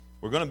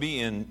We're going to be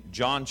in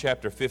John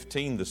chapter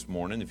 15 this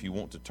morning, if you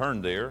want to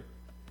turn there.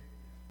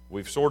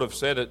 We've sort of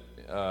said it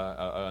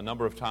a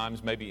number of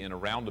times, maybe in a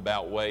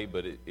roundabout way,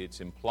 but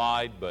it's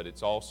implied, but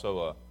it's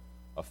also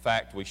a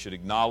fact we should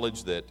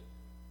acknowledge that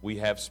we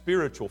have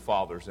spiritual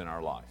fathers in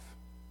our life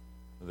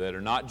that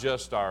are not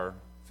just our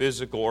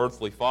physical,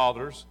 earthly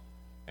fathers.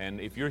 And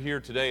if you're here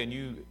today and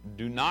you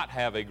do not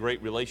have a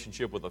great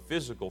relationship with a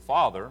physical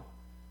father,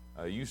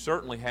 you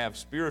certainly have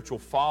spiritual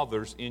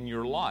fathers in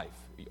your life,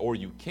 or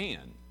you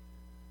can.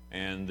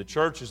 And the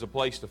church is a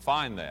place to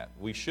find that.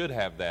 We should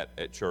have that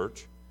at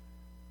church.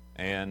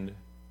 And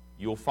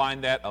you'll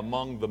find that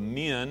among the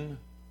men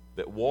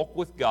that walk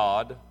with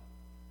God,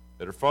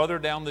 that are further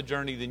down the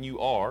journey than you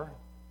are,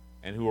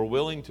 and who are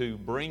willing to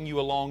bring you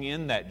along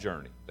in that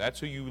journey. That's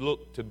who you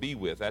look to be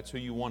with. That's who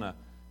you want to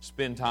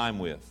spend time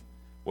with.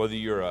 Whether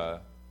you're a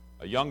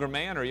younger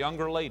man or a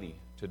younger lady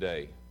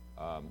today.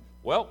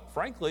 Well,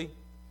 frankly,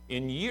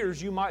 in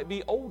years you might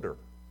be older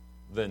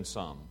than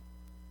some,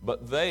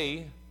 but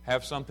they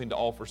have something to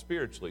offer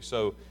spiritually.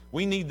 So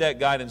we need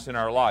that guidance in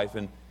our life.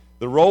 And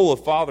the role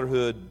of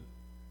fatherhood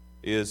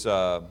is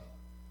certainly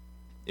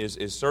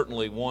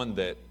one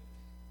that,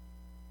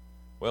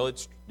 well,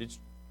 it's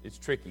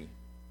tricky.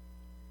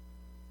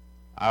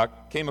 I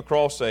came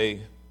across a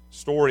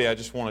story I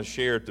just want to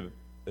share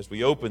as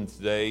we open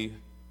today.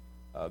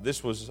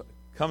 This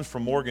comes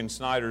from Morgan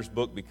Snyder's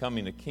book,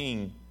 Becoming a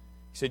King.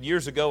 He said,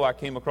 years ago I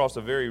came across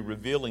a very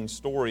revealing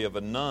story of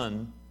a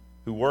nun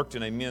who worked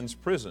in a men's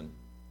prison.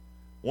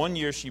 One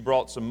year she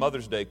brought some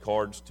Mother's Day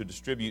cards to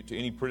distribute to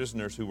any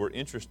prisoners who were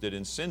interested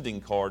in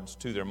sending cards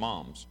to their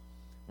moms.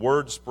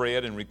 Word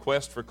spread and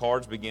requests for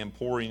cards began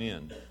pouring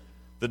in.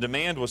 The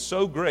demand was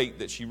so great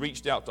that she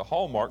reached out to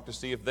Hallmark to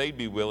see if they'd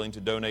be willing to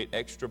donate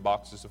extra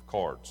boxes of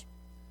cards.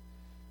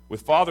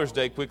 With Father's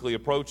Day quickly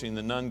approaching,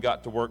 the nun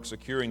got to work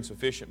securing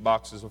sufficient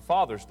boxes of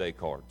Father's Day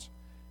cards,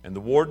 and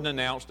the warden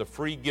announced a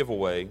free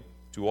giveaway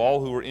to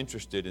all who were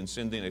interested in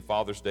sending a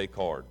Father's Day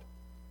card.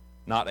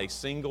 Not a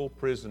single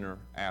prisoner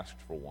asked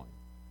for one.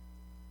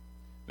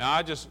 Now,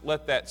 I just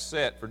let that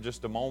set for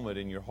just a moment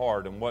in your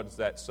heart, and what does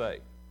that say?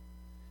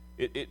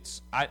 It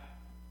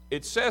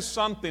says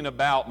something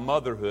about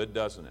motherhood,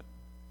 doesn't it?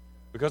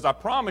 Because I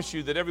promise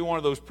you that every one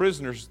of those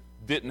prisoners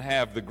didn't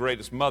have the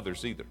greatest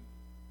mothers either.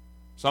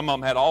 Some of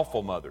them had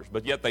awful mothers,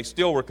 but yet they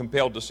still were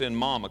compelled to send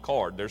mom a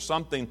card. There's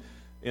something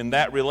in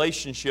that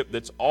relationship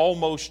that's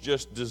almost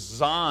just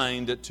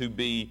designed to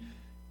be,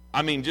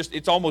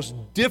 it's almost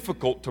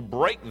difficult to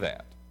break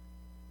that.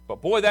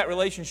 But boy, that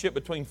relationship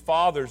between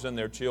fathers and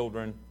their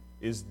children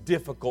is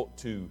difficult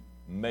to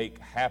make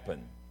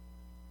happen.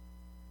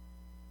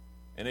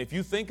 And if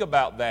you think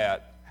about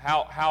that,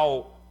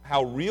 how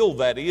real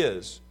that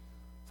is,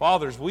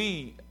 fathers,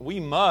 we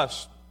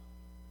must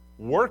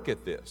work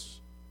at this.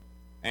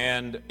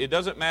 And it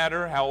doesn't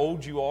matter how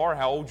old you are,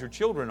 how old your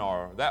children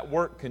are, that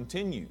work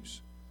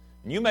continues.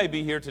 And you may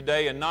be here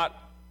today and not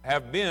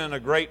have been a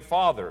great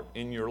father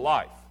in your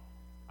life.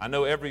 I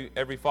know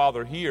every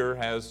father here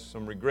has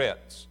some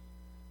regrets,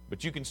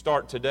 but you can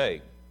start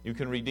today. You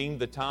can redeem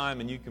the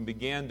time and you can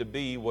begin to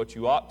be what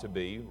you ought to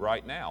be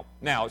right now.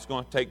 Now, it's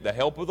going to take the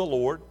help of the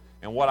Lord,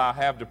 and what I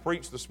have to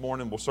preach this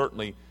morning will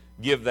certainly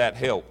give that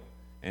help.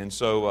 And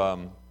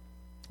so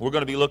we're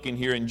going to be looking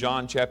here in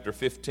John chapter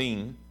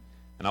 15,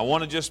 and I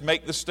want to just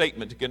make the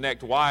statement to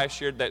connect why I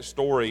shared that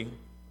story,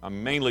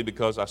 mainly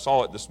because I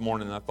saw it this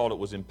morning and I thought it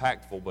was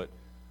impactful, but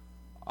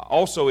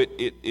also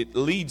it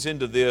leads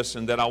into this,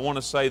 and that I want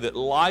to say that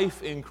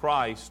life in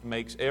Christ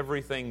makes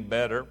everything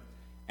better,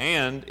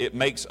 and it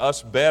makes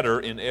us better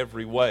in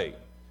every way.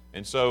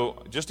 And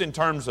so just in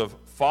terms of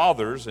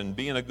fathers and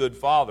being a good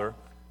father,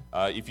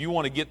 if you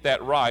want to get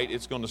that right,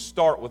 it's going to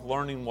start with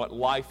learning what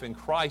life in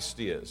Christ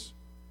is.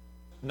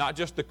 Not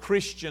just the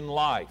Christian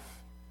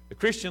life. The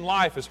Christian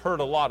life has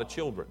hurt a lot of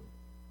children.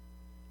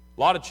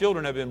 A lot of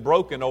children have been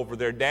broken over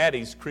their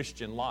daddy's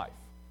Christian life.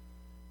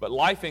 But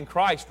life in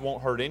Christ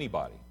won't hurt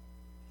anybody.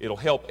 It'll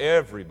help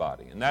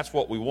everybody, and that's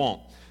what we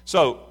want.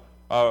 So,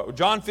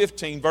 John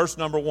 15, verse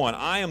number 1,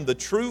 I am the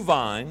true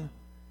vine,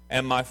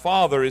 and my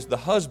Father is the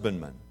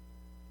husbandman.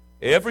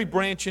 Every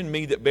branch in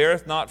me that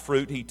beareth not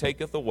fruit he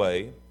taketh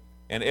away,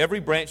 and every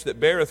branch that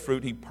beareth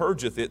fruit he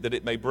purgeth it, that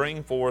it may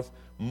bring forth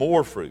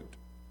more fruit.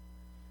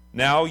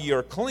 Now ye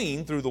are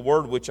clean through the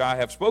word which I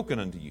have spoken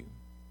unto you.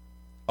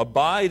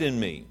 Abide in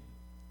me,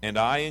 and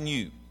I in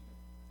you.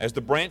 As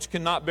the branch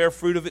cannot bear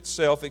fruit of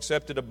itself,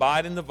 except it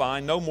abide in the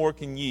vine, no more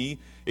can ye,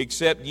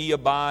 except ye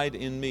abide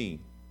in me.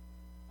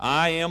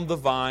 I am the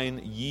vine,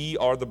 ye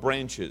are the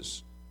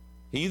branches.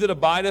 He that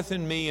abideth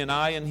in me, and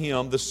I in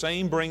him, the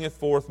same bringeth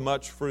forth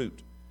much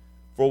fruit.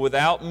 For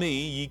without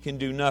me ye can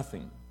do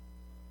nothing.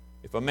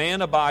 If a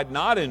man abide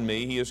not in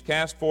me, he is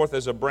cast forth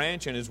as a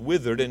branch and is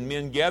withered, and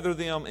men gather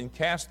them and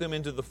cast them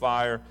into the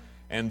fire,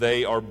 and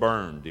they are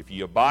burned. If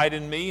ye abide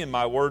in me, and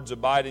my words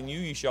abide in you,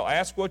 ye shall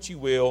ask what ye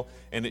will,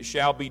 and it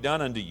shall be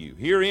done unto you.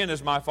 Herein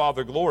is my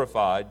Father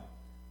glorified,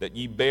 that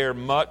ye bear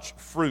much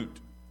fruit.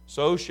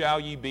 So shall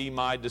ye be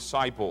my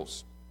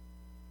disciples.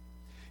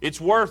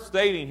 It's worth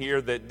stating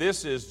here that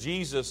this is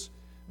Jesus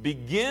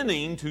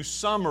beginning to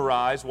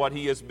summarize what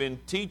he has been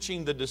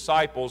teaching the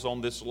disciples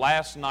on this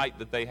last night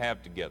that they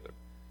have together.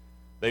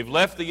 They've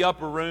left the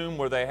upper room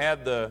where they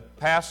had the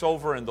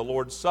Passover and the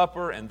Lord's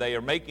Supper, and they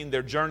are making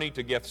their journey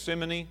to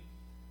Gethsemane,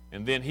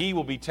 and then he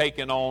will be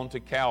taken on to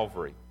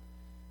Calvary.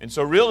 And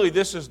so really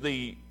this is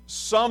the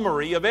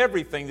summary of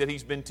everything that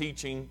he's been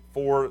teaching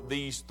for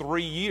these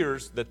 3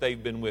 years that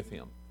they've been with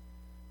him.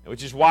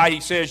 Which is why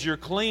he says, you're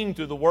clean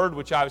through the word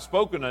which I have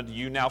spoken unto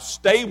you. Now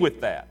stay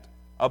with that.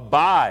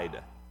 Abide.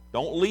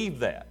 Don't leave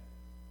that.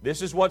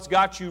 This is what's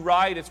got you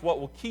right. It's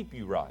what will keep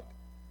you right.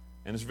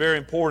 And it's very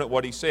important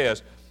what he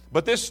says.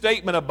 But this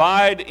statement,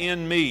 abide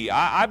in me,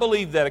 I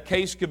believe that a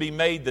case could be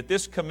made that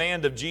this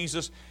command of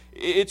Jesus,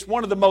 it's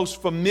one of the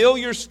most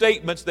familiar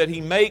statements that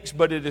he makes,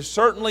 but it is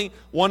certainly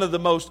one of the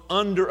most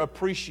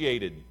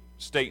underappreciated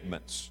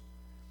statements.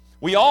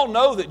 We all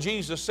know that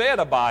Jesus said,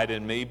 abide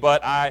in me,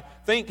 but I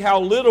think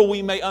how little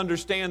we may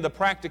understand the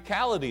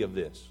practicality of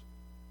this,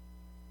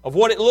 of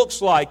what it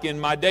looks like in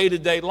my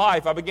day-to-day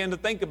life. I began to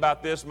think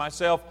about this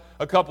myself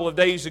a couple of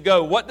days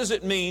ago. What does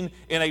it mean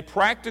in a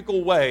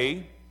practical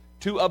way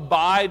to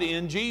abide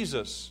in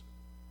Jesus?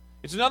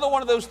 It's another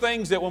one of those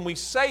things that when we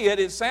say it,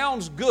 it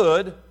sounds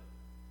good,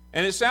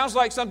 and it sounds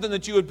like something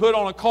that you would put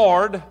on a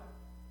card,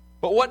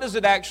 but what does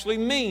it actually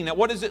mean?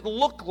 What does it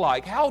look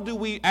like? How do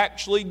we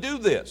actually do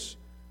this?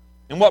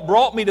 And what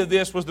brought me to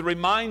this was the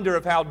reminder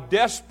of how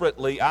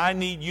desperately I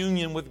need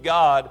union with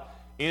God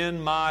in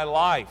my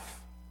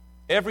life.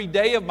 Every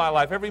day of my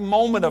life, every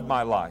moment of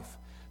my life.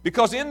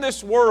 Because in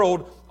this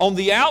world, on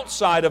the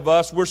outside of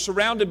us, we're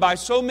surrounded by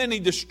so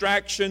many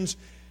distractions,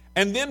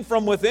 and then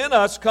from within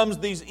us comes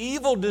these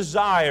evil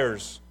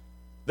desires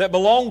that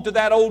belong to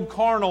that old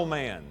carnal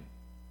man,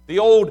 the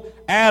old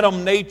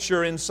Adam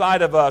nature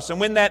inside of us. And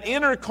when that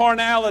inner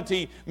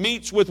carnality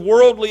meets with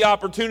worldly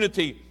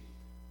opportunity,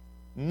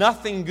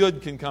 nothing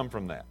good can come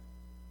from that.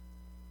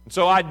 And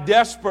so I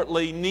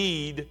desperately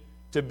need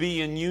to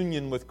be in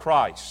union with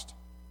Christ.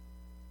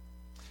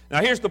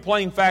 Now here's the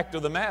plain fact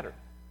of the matter.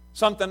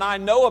 Something I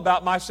know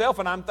about myself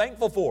and I'm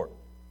thankful for.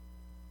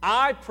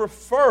 I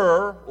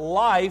prefer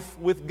life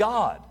with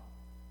God.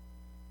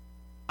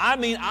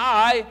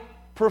 I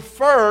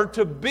prefer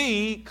to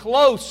be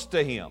close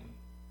to Him.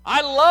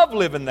 I love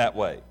living that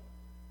way.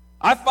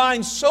 I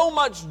find so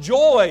much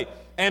joy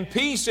and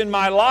peace in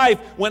my life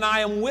when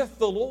I am with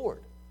the Lord.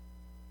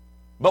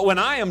 But when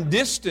I am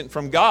distant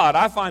from God,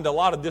 I find a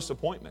lot of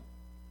disappointment.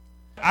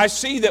 I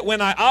see that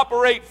when I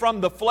operate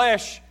from the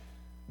flesh,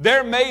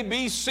 there may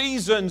be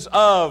seasons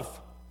of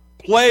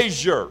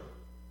pleasure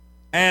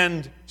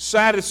and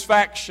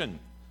satisfaction,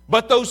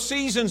 but those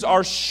seasons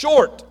are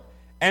short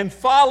and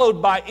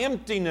followed by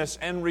emptiness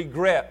and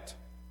regret.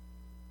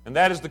 And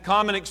that is the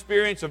common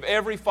experience of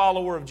every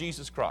follower of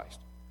Jesus Christ.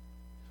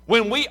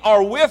 When we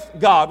are with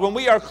God, when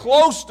we are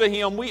close to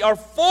Him, we are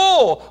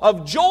full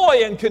of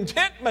joy and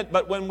contentment.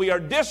 But when we are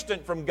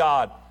distant from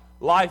God,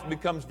 life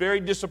becomes very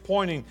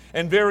disappointing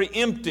and very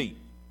empty.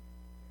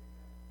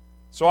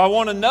 So I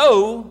want to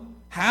know,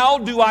 how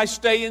do I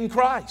stay in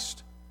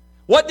Christ?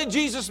 What did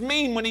Jesus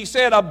mean when He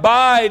said,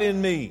 abide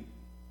in me?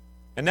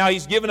 And now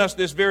He's given us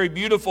this very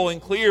beautiful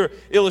and clear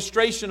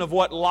illustration of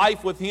what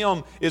life with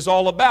Him is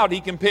all about.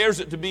 He compares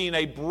it to being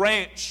a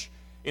branch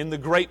in the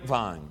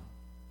grapevine.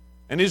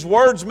 And His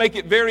words make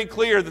it very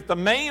clear that the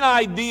main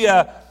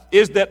idea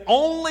is that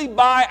only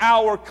by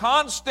our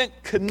constant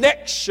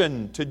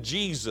connection to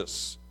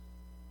Jesus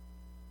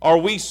are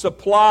we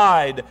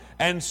supplied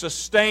and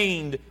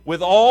sustained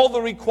with all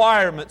the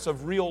requirements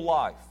of real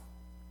life.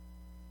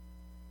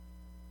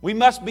 We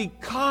must be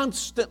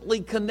constantly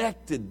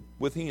connected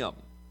with Him.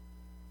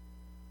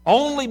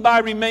 Only by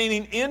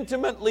remaining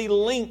intimately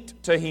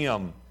linked to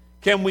Him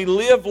can we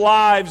live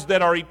lives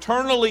that are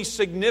eternally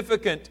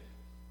significant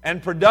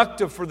and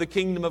productive for the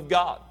kingdom of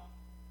God.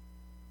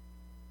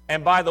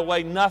 And by the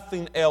way,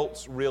 nothing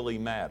else really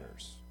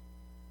matters.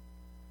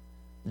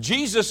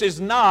 Jesus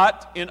is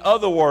not, in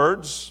other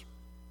words,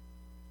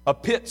 a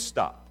pit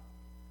stop.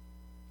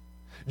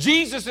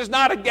 Jesus is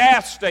not a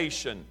gas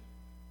station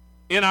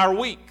in our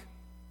week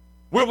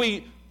where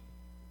we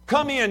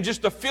come in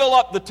just to fill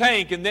up the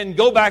tank and then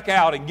go back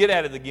out and get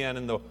at it again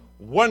in the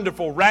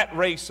wonderful rat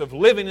race of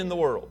living in the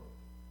world.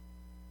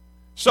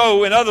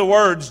 So, in other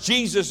words,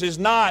 Jesus is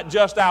not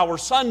just our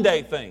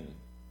Sunday thing.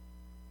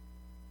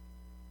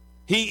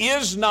 He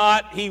is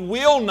not, He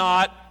will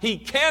not, He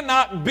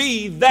cannot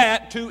be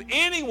that to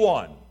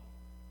anyone.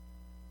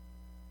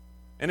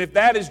 And if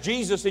that is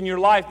Jesus in your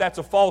life, that's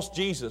a false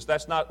Jesus.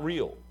 That's not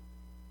real.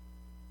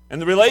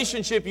 And the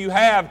relationship you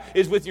have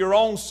is with your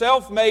own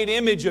self-made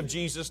image of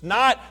Jesus,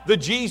 not the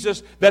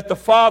Jesus that the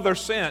Father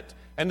sent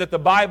and that the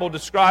Bible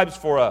describes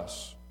for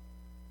us.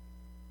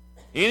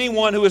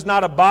 Anyone who is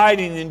not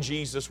abiding in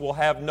Jesus will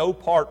have no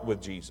part with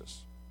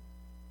Jesus.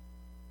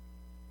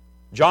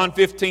 John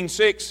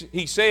 15:6,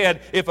 He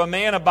said, if a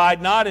man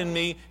abide not in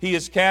me, he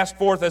is cast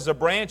forth as a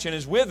branch and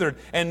is withered,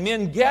 and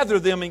men gather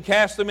them and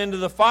cast them into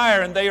the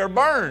fire, and they are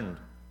burned.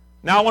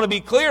 Now I want to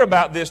be clear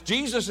about this.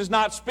 Jesus is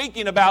not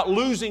speaking about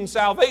losing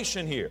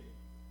salvation here.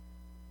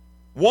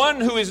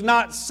 One who is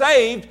not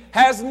saved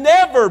has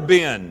never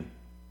been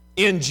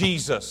in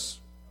Jesus.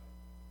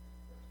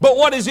 But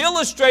what is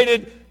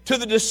illustrated to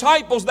the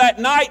disciples that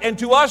night and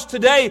to us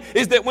today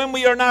is that when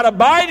we are not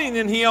abiding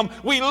in Him,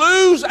 we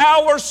lose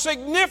our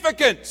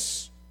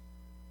significance.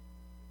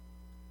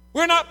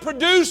 We're not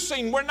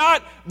producing, we're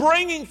not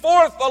bringing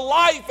forth the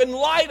life and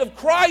light of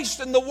Christ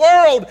in the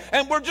world,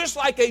 and we're just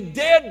like a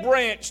dead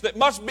branch that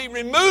must be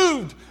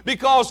removed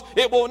because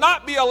it will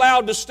not be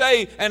allowed to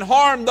stay and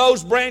harm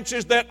those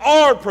branches that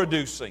are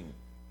producing.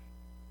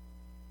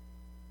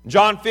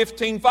 John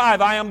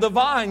 15:5, I am the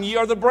vine, ye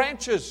are the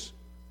branches.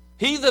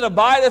 He that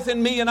abideth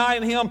in me and I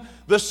in him,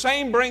 the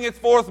same bringeth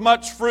forth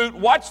much fruit.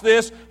 Watch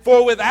this,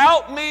 for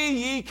without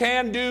me ye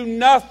can do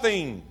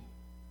nothing.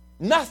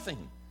 Nothing.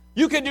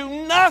 You can do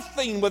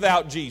nothing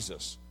without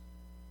Jesus.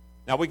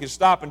 Now we can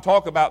stop and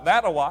talk about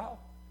that a while,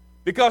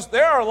 because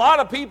there are a lot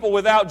of people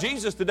without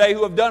Jesus today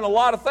who have done a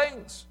lot of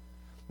things.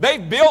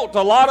 They've built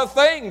a lot of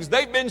things.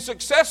 They've been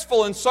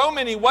successful in so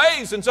many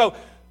ways. And so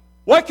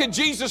what could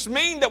Jesus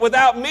mean that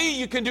without me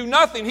you can do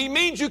nothing? He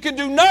means you can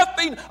do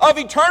nothing of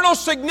eternal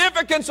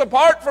significance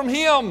apart from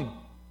Him.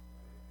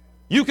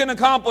 You can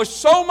accomplish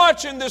so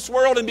much in this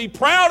world and be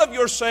proud of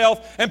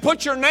yourself and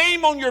put your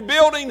name on your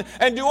building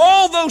and do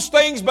all those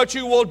things, but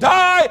you will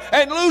die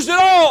and lose it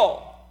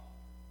all.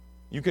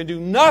 You can do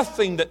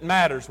nothing that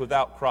matters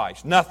without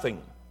Christ.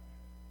 Nothing.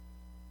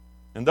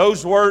 And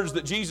those words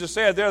that Jesus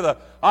said, they're the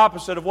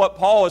opposite of what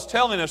Paul is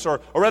telling us,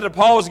 or rather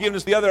Paul is giving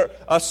us the other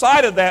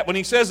side of that when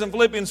he says in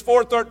Philippians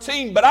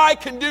 4:13, but I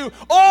can do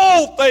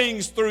all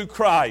things through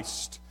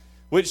Christ,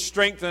 which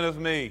strengtheneth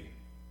me.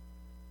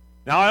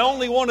 Now, I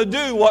only want to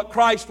do what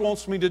Christ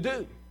wants me to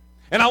do.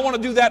 And I want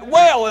to do that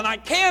well, and I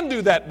can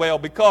do that well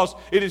because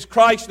it is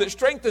Christ that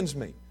strengthens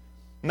me.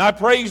 And I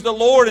praise the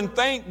Lord and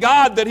thank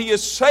God that He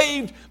has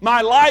saved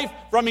my life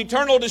from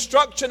eternal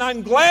destruction.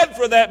 I'm glad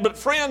for that. But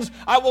friends,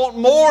 I want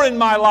more in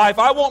my life.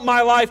 I want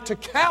my life to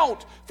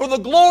count for the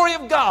glory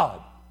of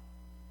God.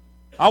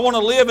 I want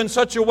to live in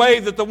such a way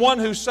that the one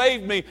who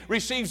saved me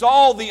receives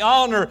all the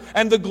honor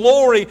and the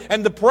glory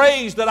and the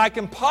praise that I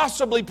can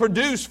possibly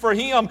produce for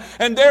Him.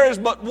 And there is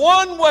but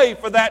one way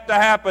for that to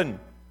happen.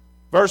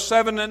 Verse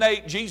 7 and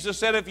 8, Jesus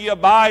said, if ye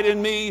abide in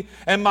me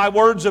and my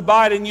words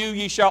abide in you,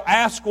 ye shall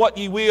ask what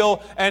ye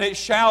will, and it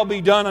shall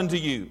be done unto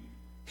you.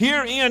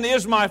 Herein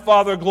is my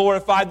Father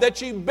glorified,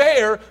 that ye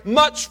bear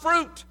much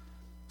fruit.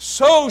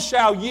 So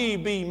shall ye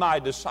be my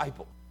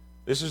disciples.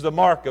 This is the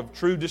mark of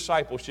true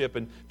discipleship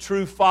and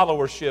true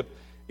followership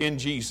in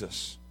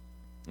Jesus.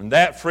 And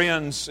that,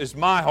 friends, is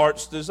my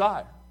heart's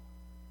desire.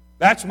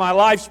 That's my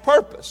life's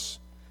purpose.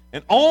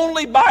 And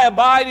only by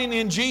abiding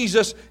in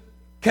Jesus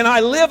can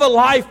I live a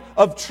life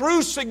of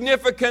true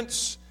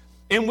significance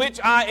in which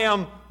I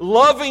am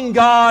loving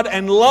God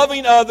and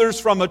loving others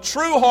from a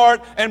true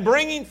heart and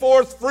bringing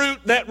forth fruit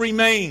that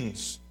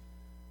remains.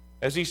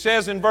 As he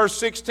says in verse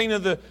 16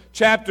 of the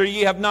chapter,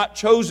 ye have not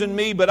chosen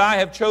me, but I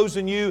have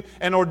chosen you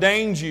and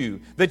ordained you,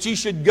 that ye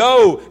should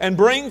go and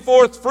bring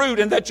forth fruit,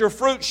 and that your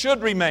fruit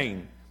should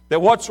remain, that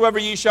whatsoever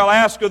ye shall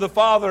ask of the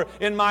Father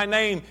in my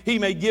name, He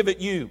may give it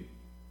you.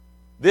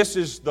 This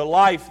is the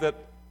life that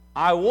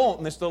I want,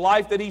 and it's the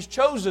life that He's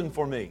chosen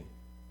for me.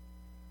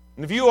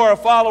 And if you are a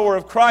follower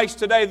of Christ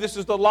today, this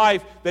is the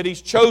life that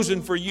He's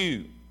chosen for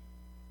you.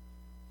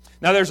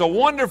 Now there's a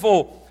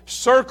wonderful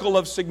circle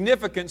of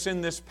significance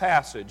in this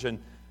passage, and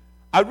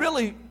I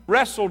really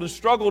wrestled and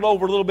struggled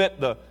over a little bit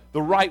the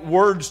right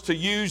words to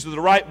use, the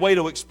right way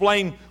to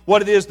explain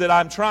what it is that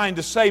I'm trying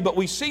to say. But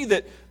we see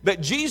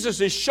that Jesus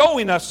is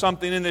showing us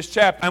something in this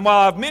chapter. And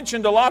while I've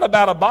mentioned a lot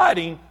about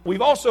abiding,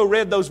 we've also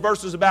read those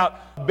verses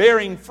about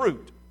bearing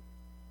fruit,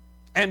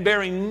 and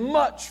bearing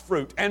much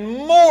fruit, and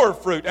more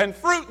fruit, and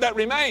fruit that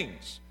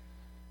remains.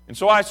 And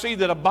so I see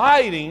that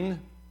abiding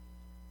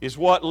is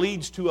what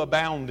leads to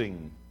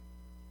abounding.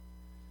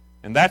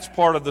 And that's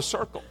part of the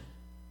circle.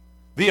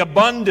 The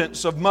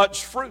abundance of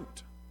much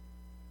fruit.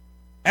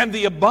 And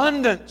the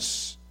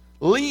abundance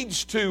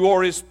leads to,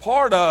 or is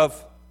part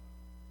of,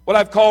 what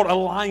I've called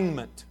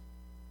alignment.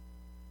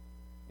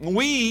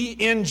 We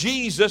in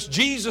Jesus,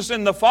 Jesus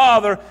in the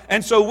Father,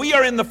 and so we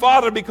are in the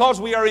Father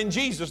because we are in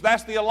Jesus.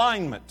 That's the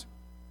alignment.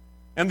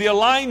 And the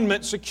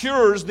alignment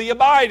secures the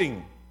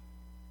abiding.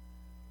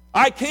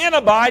 I can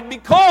abide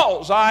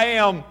because I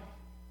am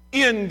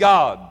in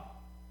God.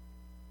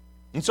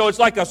 And so it's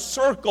like a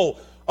circle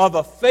of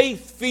a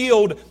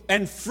faith-filled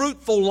and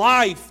fruitful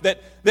life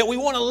that we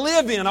want to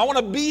live in. I want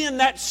to be in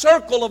that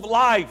circle of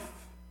life.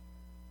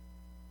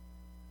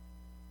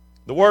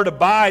 The word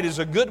abide is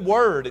a good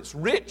word. It's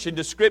rich in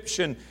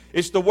description.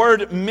 It's the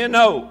word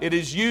meno. It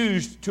is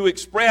used to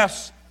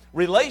express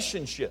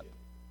relationship.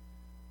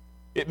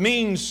 It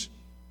means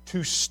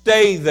to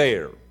stay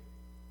there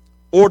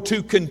or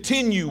to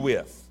continue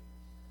with.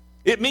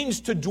 It means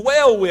to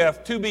dwell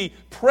with, to be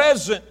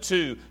present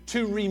to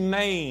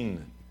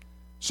remain.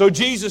 So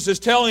Jesus is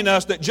telling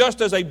us that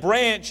just as a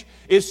branch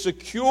is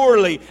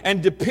securely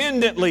and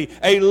dependently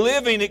a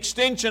living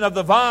extension of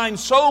the vine,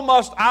 so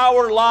must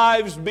our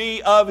lives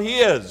be of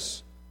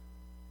His.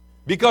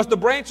 Because the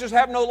branches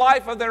have no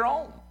life of their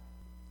own.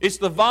 It's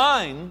the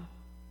vine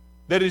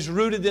that is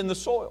rooted in the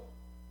soil.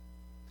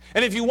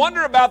 And if you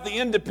wonder about the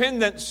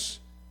independence,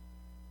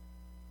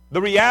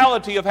 the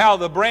reality of how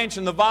the branch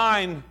and the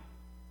vine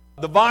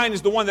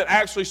is the one that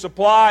actually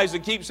supplies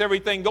and keeps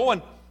everything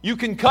going. You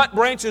can cut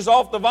branches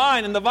off the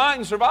vine and the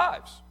vine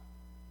survives.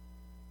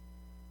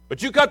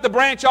 But you cut the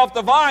branch off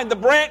the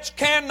branch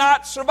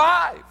cannot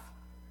survive.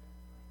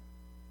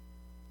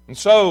 And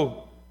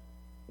so,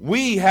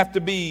 we have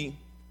to be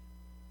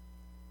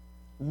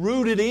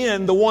rooted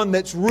in the one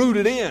that's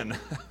rooted in.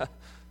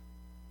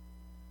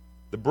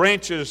 The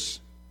branches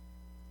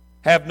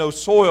have no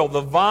soil.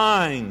 The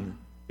vine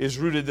is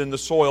rooted in the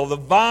soil. The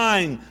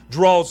vine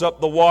draws up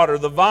the water.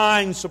 The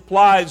vine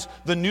supplies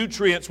the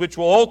nutrients which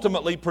will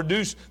ultimately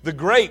produce the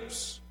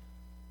grapes.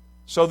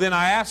 So then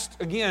I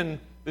asked again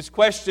this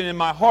question in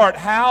my heart,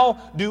 how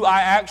do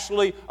I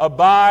actually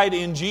abide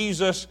in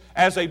Jesus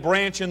as a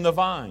branch in the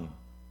vine?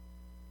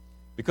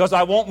 Because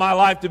I want my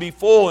life to be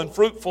full and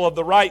fruitful of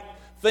the right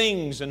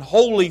things and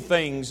holy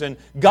things and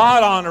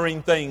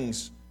God-honoring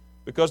things.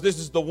 Because this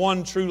is the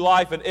one true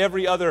life, and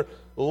every other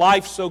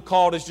life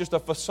so-called is just a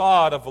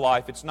facade of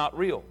life. It's not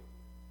real.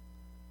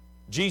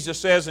 Jesus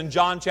says in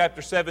John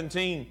chapter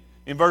 17,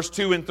 in verse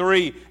 2 and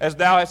 3, as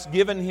thou hast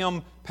given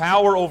him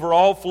power over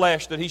all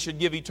flesh, that he should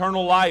give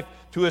eternal life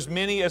to as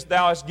many as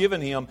thou hast given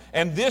him.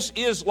 And this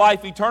is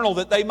life eternal,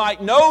 that they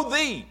might know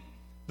thee,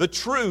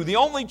 the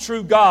only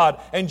true God,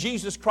 and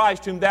Jesus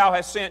Christ whom thou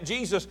hast sent.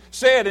 Jesus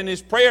said in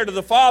his prayer to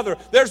the Father,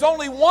 there's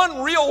only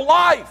one real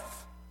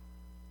life.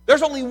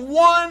 There's only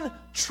one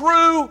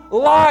true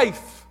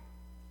life.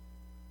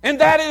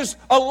 And that is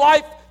a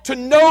life to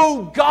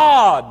know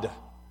God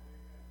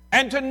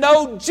and to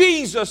know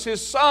Jesus,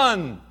 his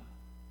Son.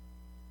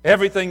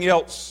 Everything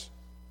else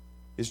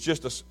is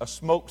just a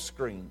smoke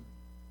screen.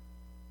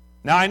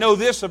 Now I know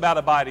this about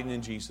abiding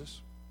in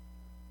Jesus.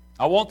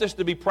 I want this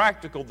to be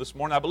practical this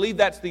morning. I believe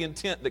that's the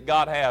intent that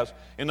God has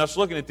in us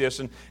looking at this.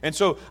 And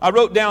so I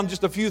wrote down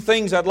just a few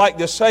things I'd like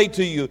to say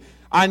to you.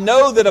 I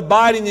know that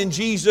abiding in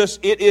Jesus,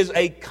 it is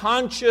a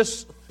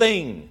conscious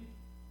thing.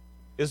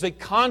 It is a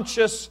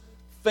conscious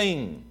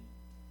thing.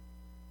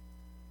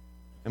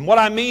 And what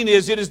I mean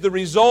is, it is the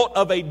result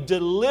of a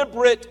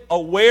deliberate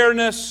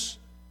awareness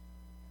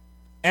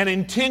and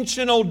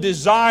intentional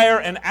desire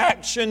and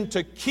action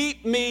to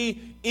keep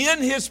me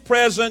in His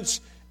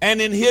presence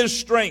and in His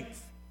strength.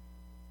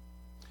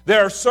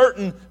 There are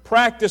certain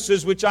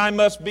practices which I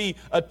must be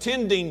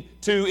attending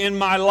to in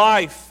my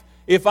life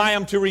if I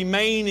am to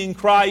remain in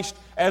Christ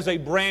as a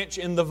branch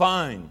in the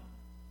vine.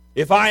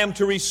 If I am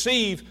to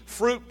receive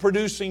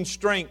fruit-producing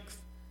strength.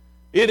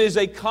 It is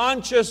a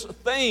conscious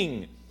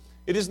thing.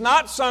 It is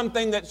not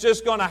something that's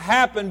just going to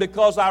happen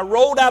because I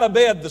rolled out of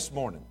bed this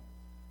morning.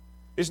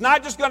 It's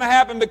not just going to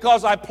happen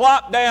because I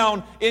plopped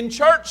down in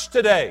church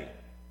today.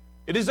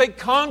 It is a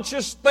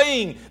conscious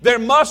thing. There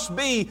must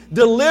be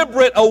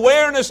deliberate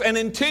awareness and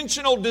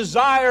intentional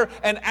desire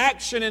and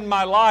action in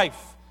my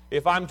life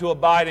if I'm to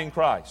abide in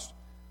Christ.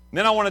 And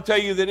then I want to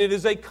tell you that it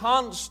is a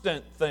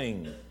constant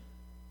thing.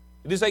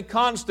 It is a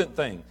constant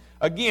thing.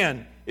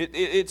 Again,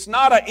 it's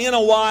not an in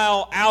a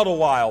while, out a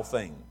while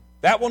thing.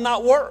 That will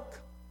not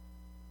work.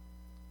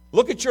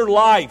 Look at your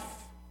life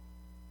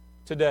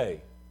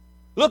today.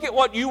 Look at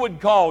what you would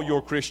call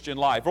your Christian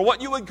life, or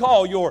what you would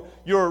call your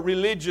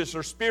religious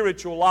or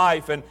spiritual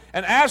life, and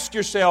ask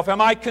yourself, am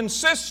I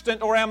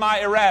consistent or am I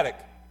erratic?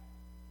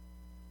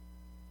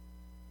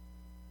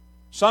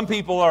 Some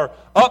people are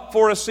up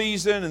for a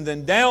season and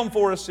then down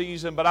for a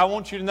season, but I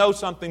want you to know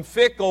something.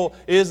 Fickle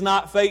is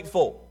not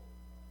faithful.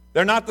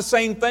 They're not the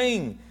same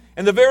thing.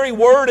 And the very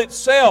word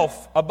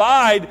itself,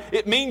 abide,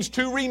 it means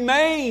to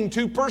remain,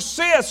 to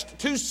persist,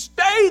 to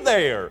stay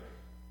there.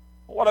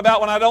 What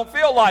about when I don't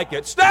feel like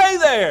it? Stay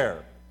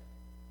there.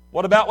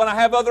 What about when I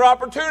have other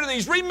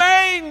opportunities?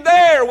 Remain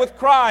there with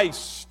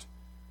Christ.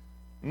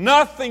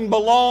 Nothing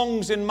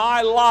belongs in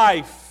my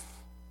life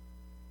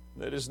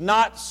that is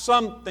not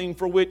something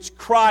for which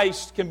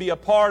Christ can be a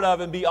part of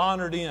and be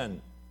honored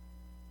in.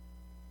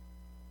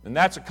 And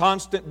that's a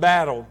constant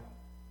battle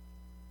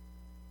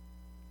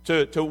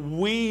to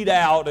weed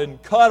out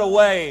and cut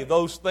away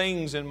those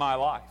things in my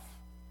life.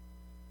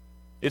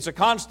 It's a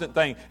constant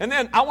thing. And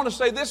then I want to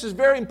say this is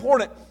very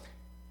important.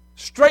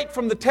 Straight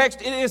from the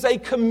text, it is a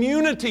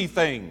community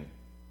thing.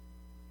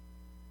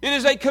 It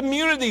is a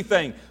community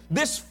thing.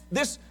 This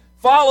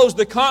follows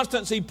the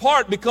constancy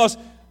part, because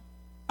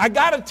I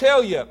got to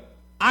tell you,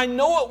 I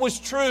know it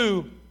was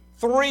true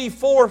 3,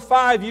 4,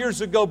 5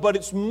 years ago, but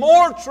it's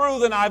more true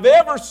than I've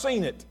ever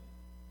seen it.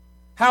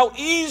 How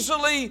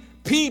easily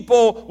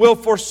people will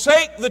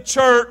forsake the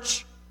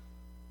church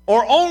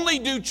or only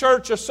do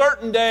church a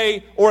certain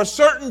day or a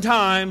certain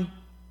time.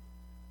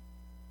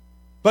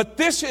 But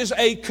this is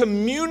a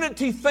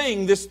community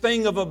thing, this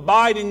thing of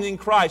abiding in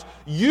Christ.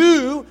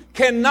 You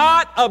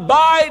cannot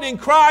abide in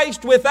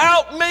Christ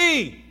without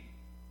me.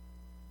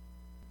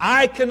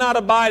 I cannot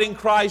abide in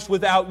Christ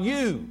without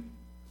you.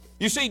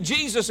 You see,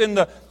 Jesus in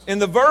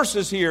the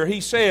verses here, He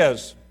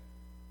says,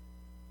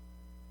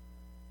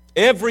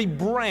 Every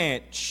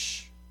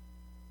branch,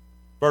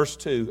 verse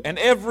 2, and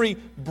every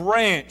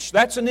branch,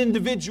 that's an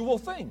individual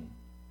thing.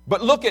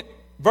 But look at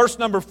verse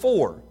number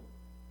 4.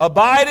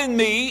 Abide in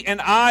me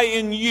and I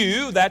in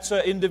you, that's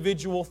an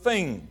individual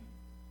thing.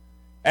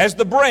 As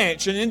the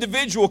branch, an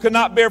individual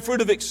cannot bear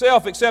fruit of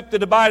itself except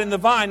it abide in the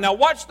vine. Now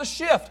watch the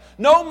shift.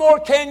 No more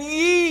can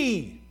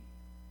ye,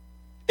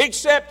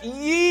 except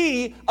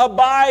ye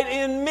abide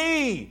in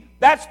me.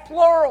 That's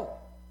plural.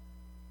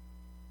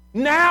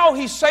 Now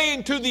he's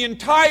saying to the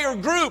entire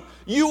group,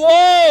 you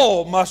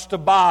all must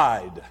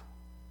abide.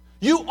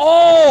 You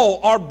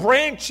all are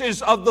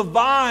branches of the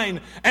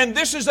vine, and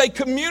this is a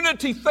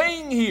community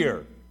thing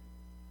here.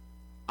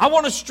 I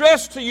want to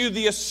stress to you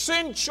the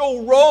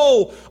essential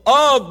role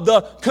of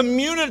the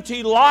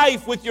community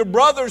life with your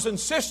brothers and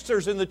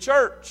sisters in the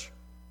church.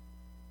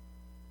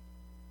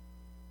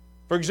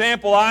 For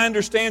example, I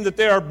understand that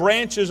there are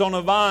branches on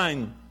a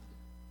vine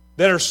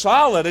that are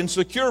solid and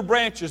secure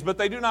branches, but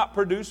they do not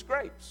produce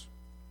grapes.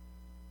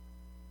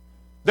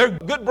 They're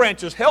good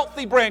branches,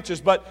 healthy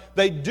branches, but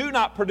they do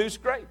not produce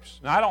grapes.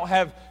 Now, I don't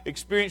have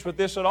experience with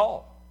this at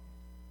all.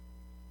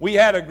 We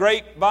had a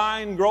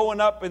grapevine growing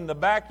up in the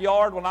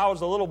backyard when I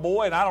was a little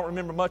boy, and I don't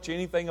remember much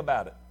anything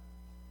about it.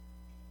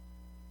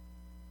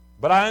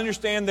 But I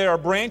understand there are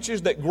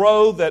branches that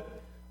grow that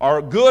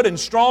are good and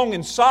strong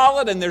and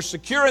solid, and they're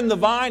secure in the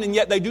vine, and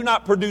yet they do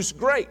not produce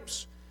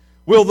grapes.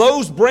 Will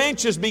those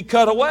branches be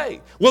cut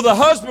away? Will the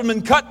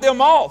husbandman cut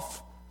them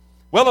off?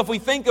 Well, if we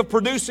think of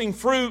producing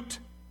fruit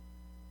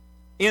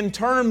in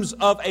terms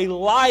of a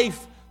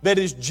life that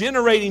is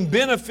generating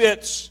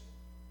benefits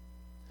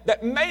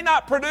that may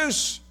not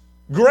produce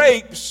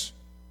grapes,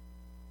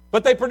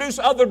 but they produce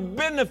other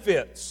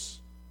benefits,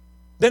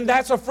 then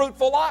that's a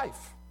fruitful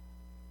life.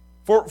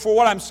 For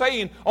what I'm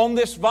saying, on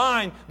this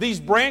vine, these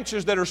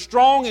branches that are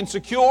strong and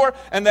secure,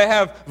 and they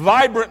have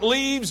vibrant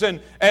leaves,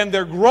 and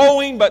they're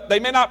growing, but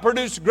they may not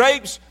produce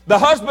grapes, the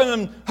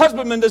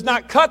husbandman does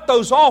not cut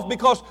those off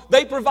because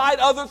they provide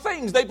other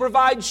things. They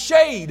provide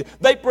shade.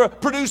 They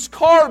produce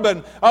carbon,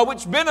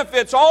 which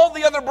benefits all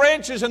the other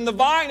branches in the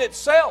vine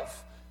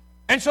itself.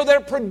 And so they're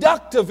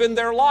productive in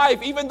their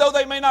life, even though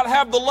they may not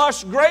have the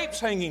lush grapes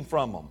hanging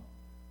from them.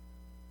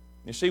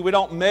 You see, we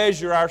don't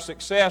measure our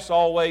success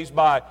always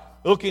by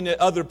looking at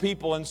other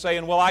people and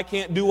saying, well, I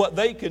can't do what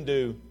they can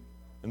do,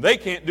 and they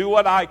can't do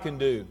what I can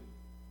do.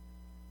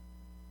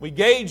 We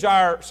gauge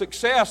our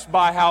success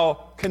by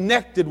how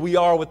connected we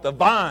are with the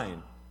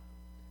vine.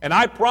 And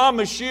I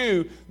promise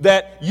you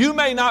that you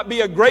may not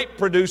be a grape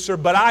producer,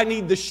 but I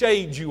need the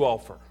shade you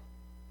offer.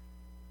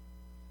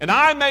 And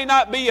I may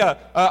not be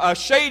a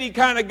shady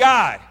kind of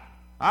guy.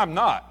 I'm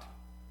not.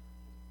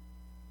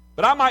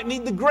 But I might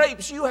need the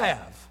grapes you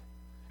have.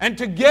 And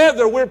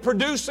together we're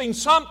producing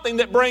something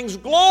that brings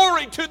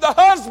glory to the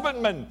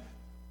husbandman,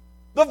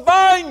 the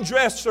vine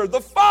dresser,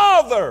 the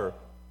Father,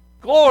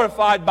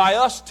 glorified by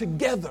us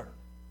together.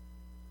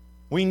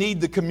 We need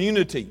the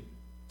community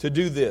to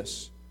do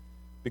this,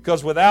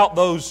 because without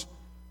those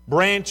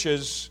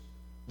branches,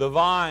 the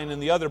vine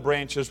and the other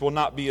branches will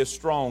not be as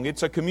strong.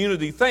 It's a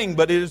community thing,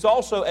 but it is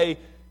also a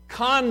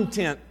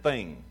content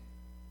thing.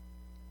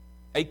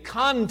 A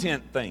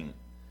content thing.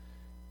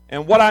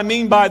 And what I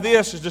mean by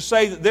this is to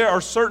say that there are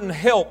certain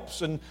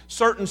helps and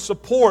certain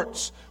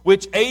supports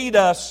which aid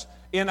us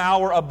in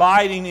our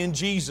abiding in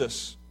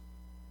Jesus.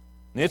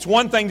 And it's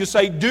one thing to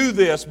say, do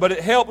this, but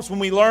it helps when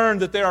we learn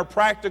that there are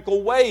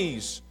practical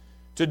ways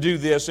to do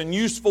this and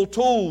useful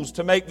tools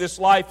to make this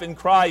life in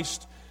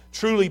Christ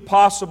truly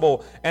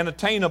possible and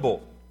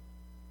attainable.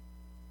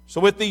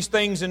 So with these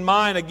things in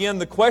mind, again,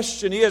 the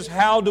question is,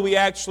 how do we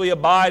actually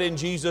abide in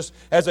Jesus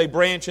as a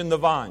branch in the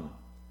vine?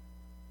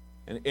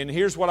 And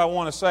here's what I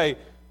want to say.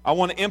 I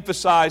want to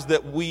emphasize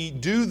that we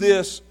do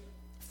this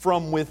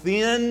from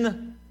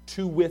within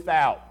to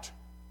without.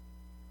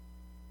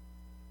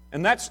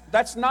 And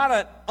that's not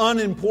an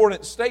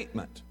unimportant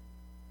statement.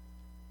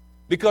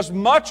 Because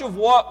much of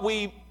what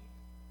we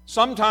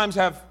sometimes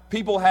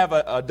people have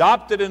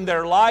adopted in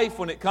their life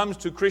when it comes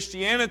to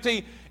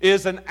Christianity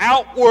is an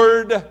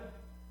outward,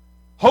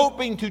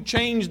 hoping to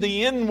change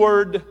the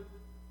inward,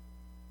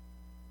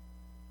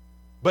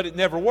 but it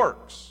never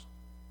works.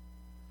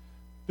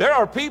 There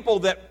are people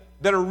that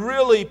are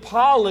really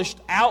polished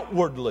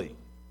outwardly.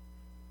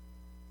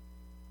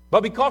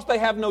 But because they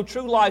have no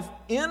true life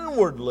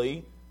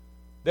inwardly,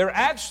 they're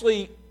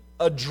actually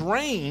a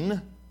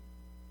drain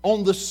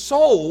on the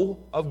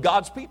soul of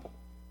God's people.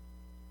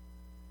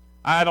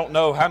 I don't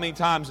know how many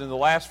times in the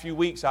last few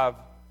weeks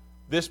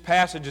this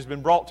passage has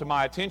been brought to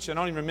my attention.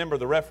 I don't even remember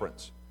the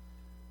reference.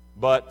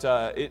 But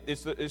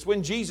it's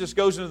when Jesus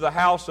goes into the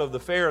house of the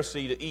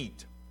Pharisee to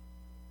eat.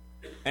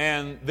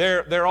 And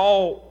they're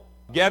all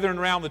gathering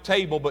around the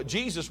table, but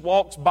Jesus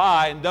walks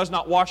by and does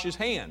not wash his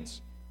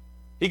hands.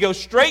 He goes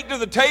straight to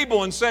the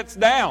table and sits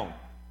down.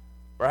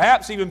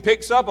 Perhaps even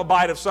picks up a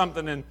bite of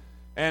something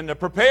and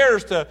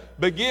prepares to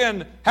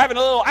begin having a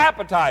little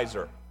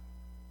appetizer.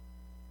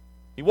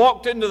 He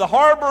walked into the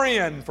Harbor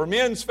Inn for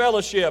men's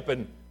fellowship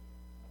and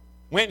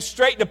went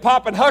straight to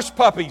popping hush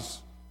puppies.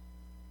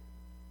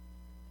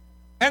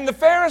 And the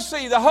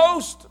Pharisee, the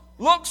host,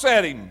 looks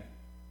at him.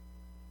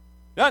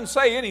 Doesn't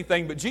say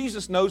anything, but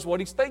Jesus knows what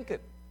he's thinking.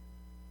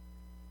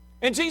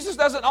 And Jesus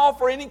doesn't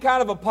offer any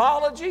kind of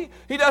apology.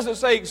 He doesn't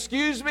say,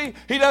 excuse me.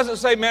 He doesn't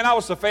say, man, I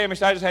was so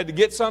famished, I just had to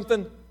get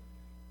something.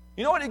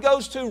 You know what he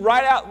goes to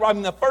right out, I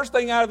mean, the first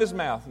thing out of his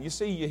mouth? You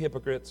see, you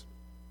hypocrites.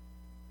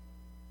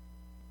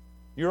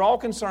 You're all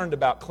concerned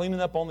about cleaning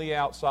up on the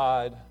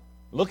outside,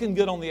 looking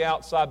good on the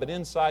outside, but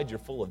inside you're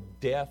full of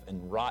death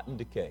and rotten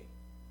decay.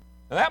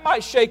 Now that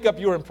might shake up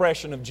your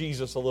impression of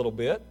Jesus a little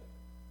bit.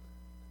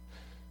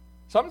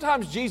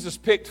 Sometimes Jesus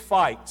picked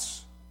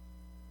fights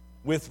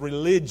with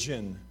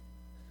religion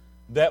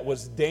that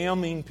was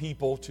damning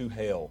people to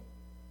hell.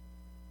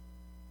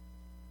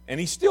 And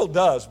he still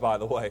does, by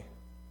the way.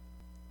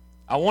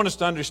 I want us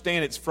to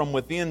understand it's from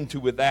within to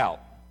without.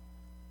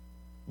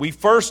 We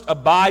first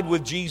abide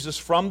with Jesus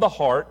from the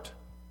heart,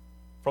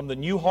 from the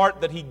new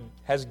heart that He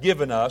has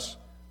given us.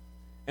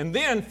 And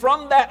then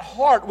from that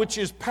heart, which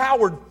is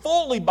powered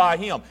fully by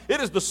Him,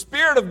 it is the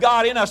Spirit of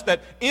God in us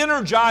that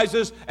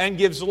energizes and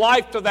gives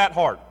life to that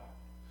heart.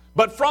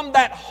 But from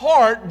that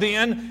heart,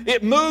 then,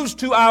 it moves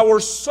to our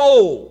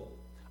soul,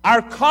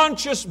 our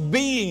conscious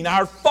being,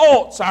 our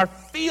thoughts, our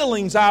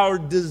feelings, our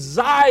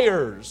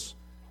desires.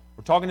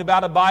 We're talking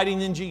about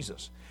abiding in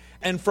Jesus.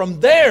 And from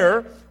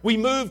there, we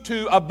move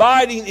to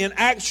abiding in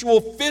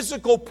actual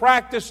physical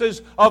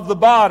practices of the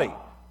body.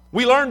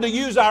 We learn to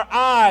use our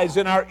eyes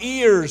and our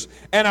ears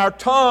and our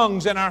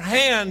tongues and our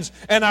hands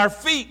and our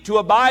feet to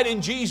abide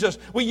in Jesus.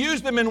 We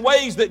use them in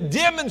ways that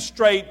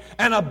demonstrate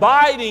an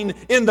abiding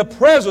in the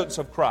presence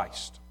of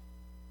Christ.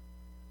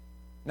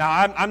 Now,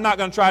 I'm not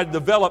going to try to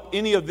develop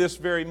any of this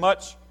very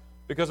much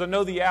because I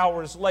know the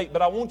hour is late,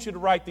 but I want you to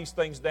write these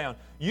things down.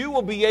 You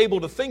will be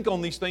able to think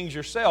on these things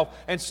yourself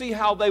and see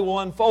how they will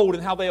unfold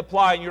and how they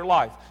apply in your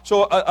life.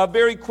 So a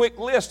very quick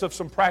list of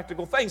some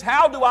practical things.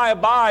 How do I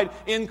abide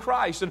in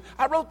Christ? And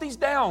I wrote these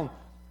down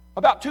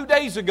about 2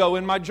 days ago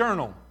in my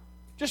journal.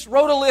 Just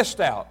wrote a list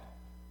out.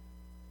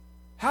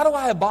 How do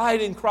I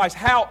abide in Christ?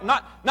 How,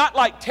 not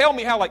like tell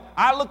me how, like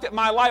I looked at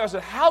my life, I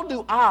said, how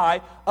do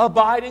I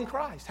abide in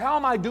Christ? How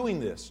am I doing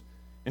this?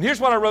 And here's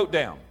what I wrote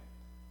down.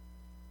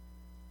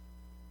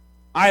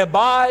 I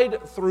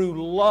abide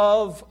through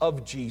love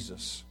of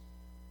Jesus.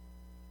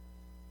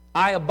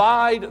 I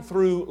abide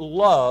through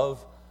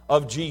love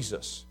of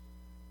Jesus.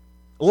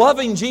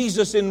 Loving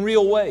Jesus in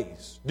real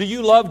ways. Do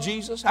you love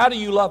Jesus? How do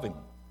you love Him?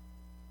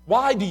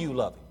 Why do you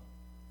love Him?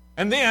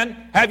 And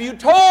then, have you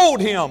told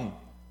Him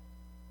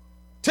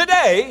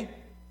today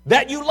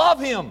that you love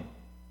Him?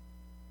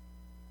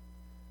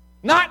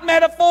 Not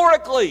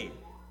metaphorically.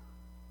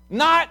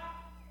 Not,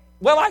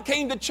 well, I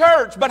came to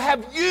church, but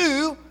have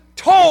you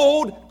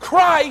told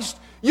Christ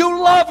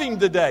you love Him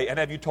today? And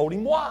have you told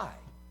Him why?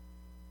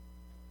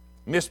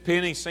 Miss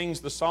Penny sings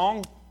the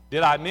song,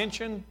 Did I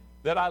Mention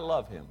That I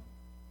Love Him?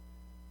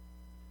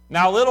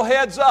 Now, a little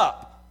heads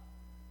up.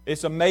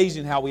 It's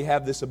amazing how we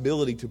have this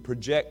ability to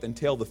project and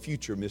tell the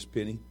future, Miss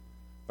Penny,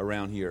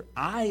 around here.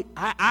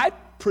 I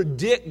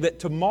predict that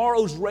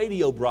tomorrow's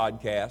radio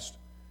broadcast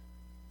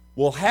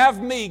will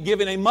have me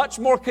giving a much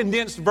more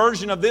condensed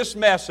version of this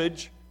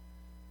message,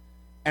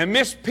 and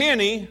Miss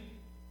Penny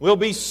will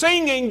be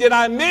singing, Did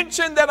I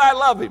Mention That I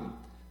Love Him?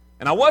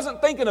 And I wasn't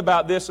thinking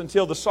about this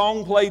until the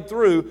song played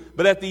through,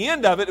 but at the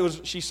end of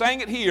it, she sang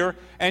it here,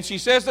 and she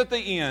says at the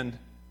end,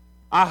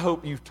 I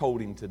hope you've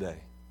told Him today.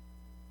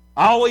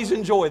 I always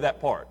enjoy that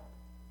part.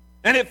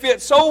 And it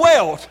fits so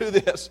well to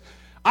this.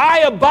 I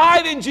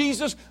abide in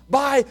Jesus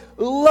by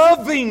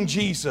loving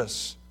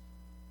Jesus.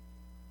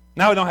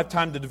 Now we don't have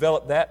time to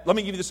develop that. Let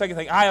me give you the second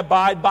thing. I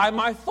abide by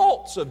my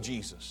thoughts of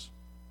Jesus.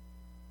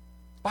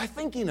 By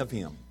thinking of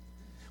Him.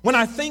 When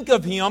I think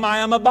of Him, I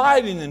am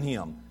abiding in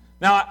Him.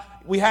 Now,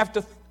 we have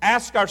to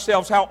ask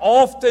ourselves, how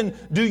often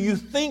do you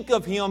think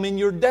of Him in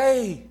your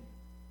day?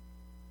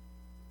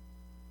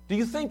 Do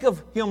you think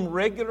of Him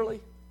regularly?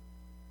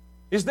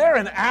 Is there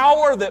an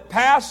hour that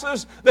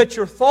passes that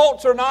your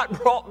thoughts are not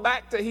brought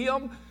back to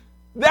Him?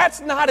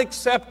 That's not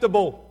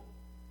acceptable.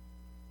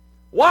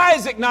 Why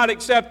is it not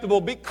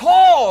acceptable?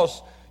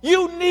 Because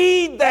you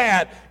need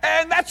that.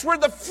 And that's where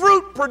the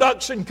fruit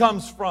production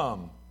comes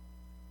from.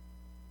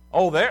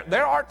 Oh,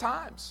 there are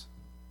times.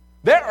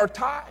 There are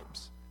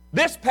times.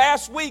 This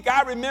past week, I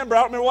don't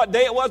remember what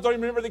day it was, don't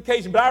even remember the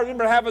occasion, but I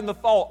remember having the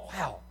thought,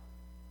 wow,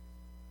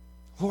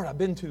 Lord, I've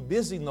been too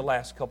busy in the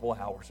last couple of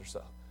hours or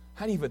so.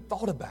 I hadn't even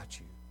thought about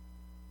you.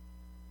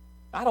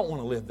 I don't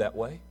want to live that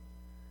way.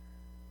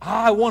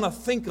 I want to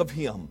think of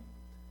Him.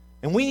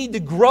 And we need to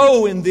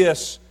grow in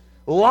this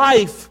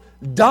life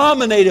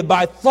dominated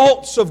by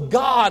thoughts of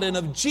God and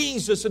of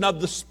Jesus and of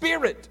the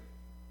Spirit.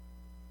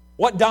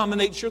 What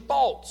dominates your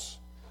thoughts?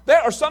 There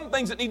are some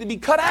things that need to be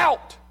cut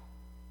out.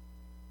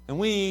 And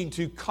we need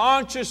to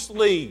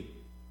consciously,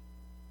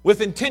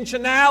 with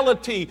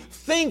intentionality,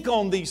 think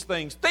on these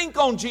things. Think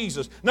on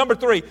Jesus. Number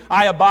 3,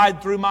 I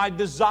abide through my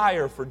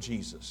desire for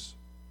Jesus.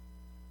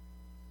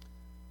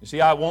 You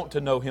see, I want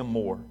to know Him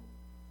more.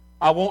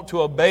 I want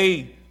to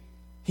obey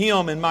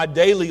Him in my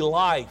daily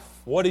life.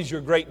 What is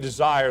your great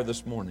desire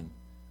this morning?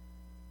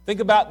 Think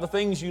about the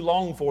things you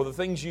long for, the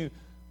things you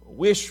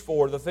wish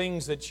for, the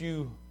things that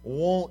you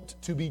want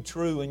to be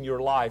true in your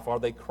life. Are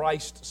they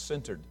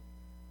Christ-centered?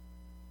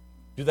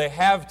 Do they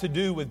have to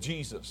do with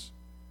Jesus?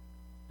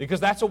 Because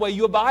that's the way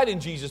you abide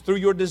in Jesus, through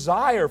your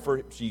desire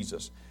for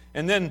Jesus.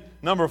 And then,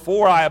 number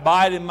 4, I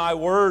abide in my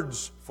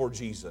words for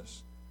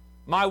Jesus.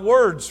 My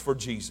words for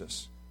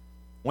Jesus.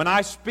 When I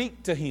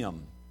speak to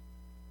Him,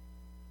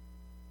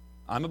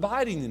 I'm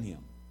abiding in Him.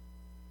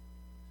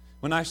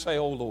 When I say,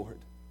 oh Lord,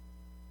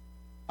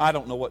 I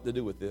don't know what to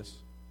do with this.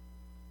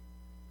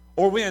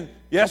 Or when,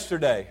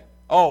 yesterday,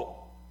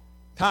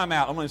 time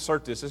out, I'm going to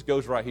insert this. This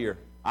goes right here.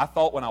 I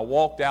thought when I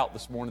walked out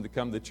this morning to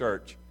come to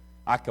church,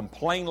 I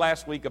complained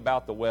last week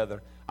about the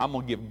weather. I'm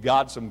going to give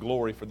God some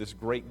glory for this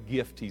great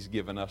gift He's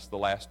given us the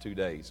last 2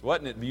 days.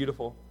 Wasn't it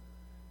beautiful?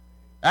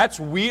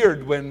 That's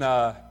weird when,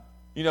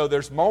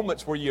 there's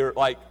moments where you're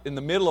like in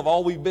the middle of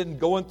all we've been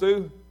going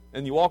through,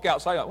 and you walk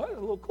outside, like, well, it's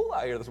a little cool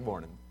out here this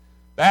morning.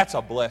 That's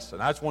a blessing.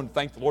 I just want to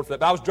thank the Lord for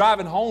that. But I was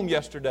driving home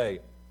yesterday,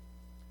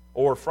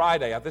 or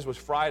Friday. I think it was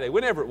Friday,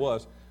 whenever it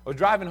was. I was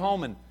driving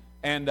home,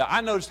 and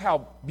I noticed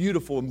how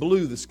beautiful and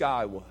blue the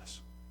sky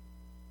was,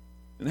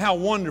 and how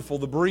wonderful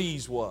the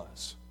breeze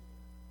was.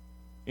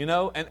 And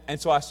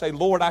so I say,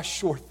 Lord, I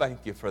sure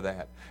thank You for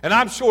that. And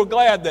I'm sure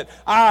glad that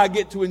I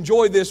get to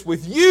enjoy this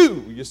with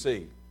You, you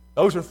see.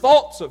 Those are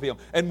thoughts of Him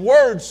and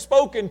words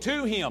spoken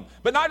to Him.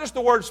 But not just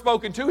the words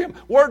spoken to Him,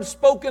 words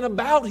spoken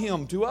about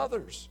Him to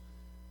others.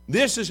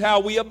 This is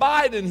how we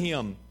abide in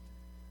Him.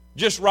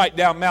 Just write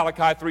down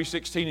Malachi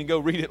 3:16 and go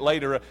read it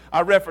later.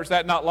 I referenced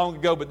that not long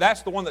ago, but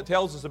that's the one that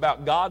tells us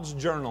about God's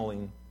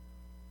journaling.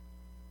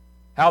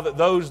 How that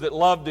those that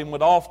loved Him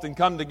would often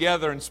come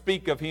together and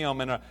speak of Him,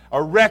 and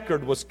a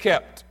record was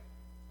kept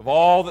of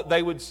all that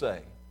they would say.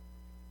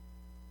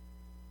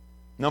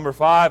 Number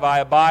 5, I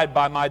abide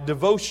by my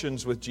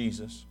devotions with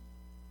Jesus.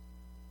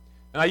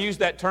 And I use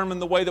that term in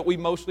the way that we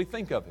mostly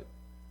think of it.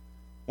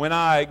 When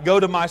I go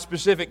to my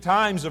specific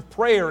times of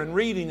prayer and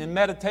reading and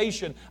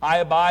meditation, I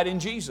abide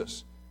in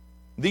Jesus.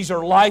 These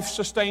are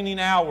life-sustaining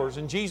hours.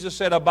 And Jesus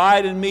said,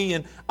 abide in Me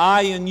and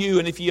I in you.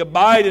 And if ye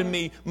abide in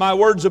Me, my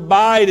words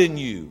abide in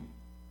you.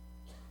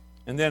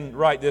 And then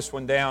write this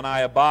one down.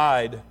 I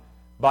abide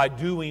by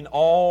doing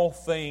all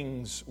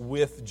things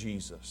with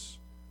Jesus.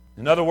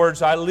 In other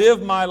words, I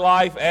live my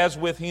life as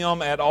with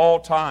Him at all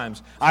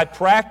times. I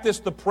practice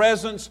the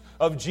presence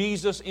of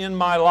Jesus in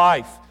my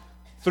life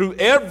through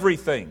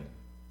everything.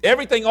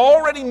 Everything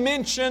already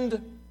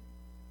mentioned,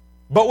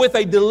 but with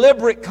a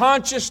deliberate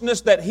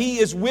consciousness that He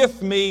is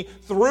with me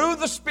through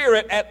the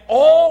Spirit at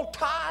all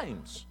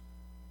times.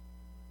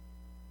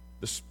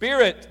 The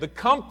Spirit, the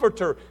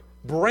Comforter,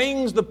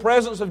 brings the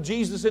presence of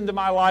Jesus into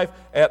my life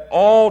at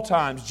all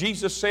times.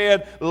 Jesus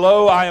said,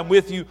 lo, I am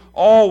with you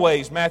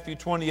always, Matthew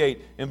 28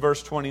 and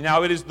verse 20.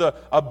 Now it is the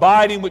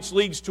abiding which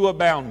leads to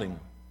abounding.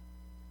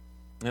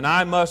 And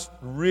I must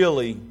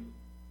really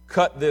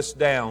cut this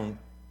down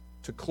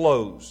to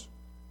close.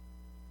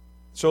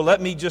 So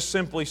let me just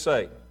simply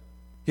say,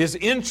 His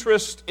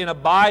interest in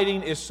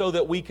abiding is so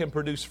that we can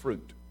produce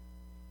fruit.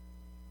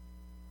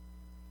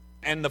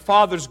 And the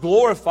Father's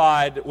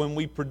glorified when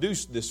we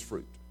produce this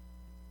fruit.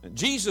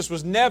 Jesus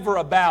was never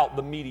about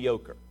the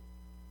mediocre.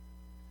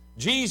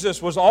 Jesus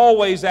was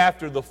always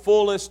after the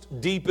fullest,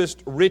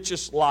 deepest,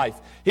 richest life.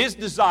 His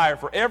desire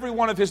for every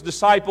one of His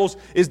disciples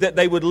is that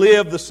they would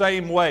live the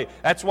same way.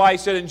 That's why He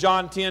said in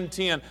John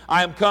 10:10,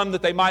 I am come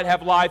that they might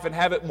have life and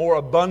have it more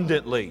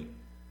abundantly.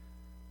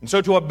 And so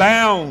to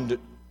abound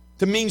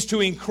means to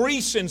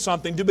increase in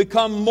something, to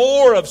become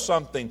more of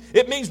something.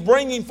 It means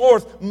bringing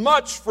forth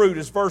much fruit,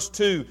 as verse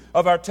 2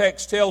 of our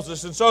text tells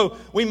us. And so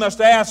we must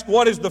ask,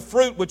 what is the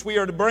fruit which we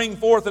are to bring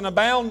forth and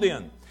abound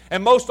in?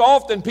 And most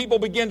often people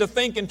begin to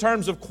think in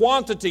terms of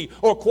quantity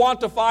or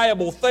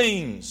quantifiable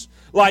things,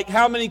 like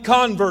how many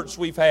converts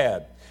we've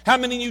had, how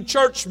many new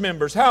church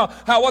members,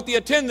 what the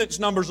attendance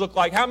numbers look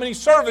like, how many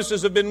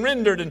services have been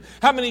rendered, and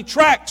how many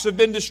tracts have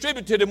been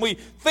distributed. And we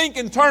think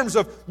in terms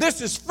of,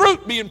 this is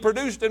fruit being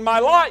produced in my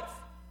life.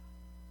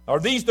 Are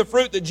these the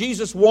fruit that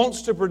Jesus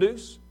wants to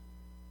produce?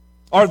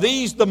 Are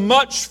these the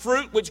much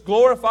fruit which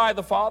glorify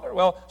the Father?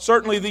 Well,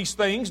 certainly these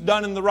things,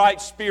 done in the right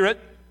spirit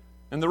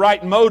and the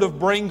right motive,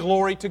 bring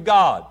glory to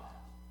God.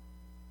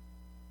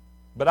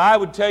 But I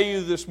would tell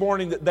you this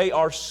morning that they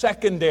are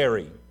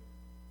secondary,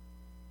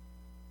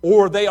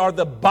 or they are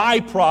the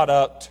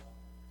byproduct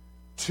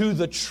to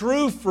the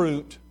true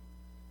fruit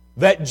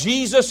that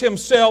Jesus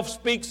Himself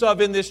speaks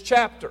of in this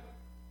chapter.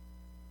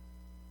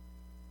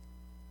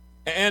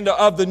 And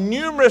of the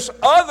numerous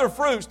other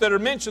fruits that are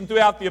mentioned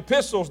throughout the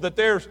epistles that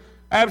there's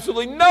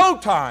absolutely no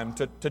time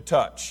to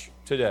touch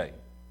today.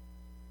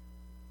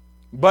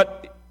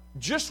 But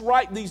just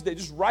write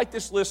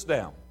this list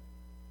down.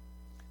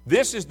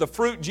 This is the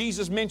fruit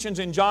Jesus mentions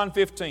in John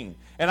 15.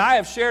 And I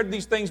have shared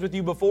these things with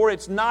you before.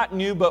 It's not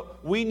new,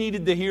 but we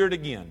needed to hear it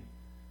again.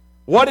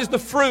 What is the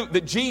fruit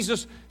that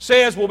Jesus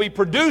says will be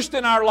produced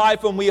in our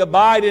life when we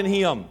abide in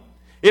Him?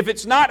 if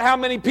it's not how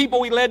many people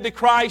we led to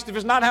Christ, if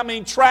it's not how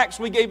many tracts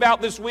we gave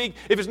out this week,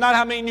 if it's not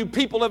how many new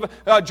people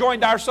have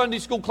joined our Sunday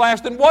school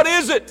class, then what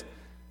is it?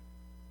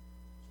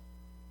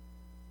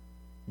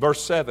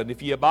 Verse 7,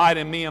 if ye abide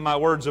in me and my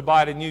words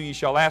abide in you, ye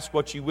shall ask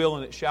what ye will,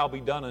 and it shall be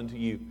done unto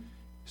you.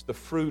 It's the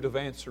fruit of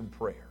answered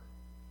prayer.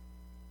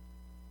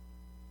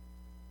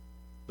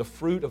 The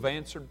fruit of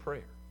answered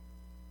prayer.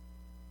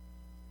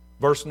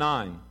 Verse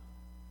 9,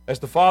 as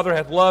the Father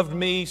hath loved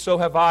me, so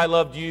have I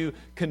loved you.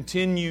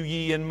 Continue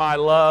ye in my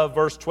love.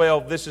 Verse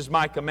 12, this is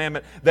my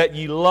commandment, that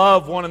ye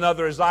love one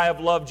another as I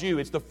have loved you.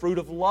 It's the fruit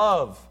of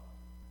love.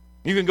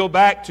 You can go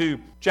back to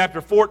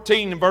chapter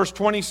 14 and verse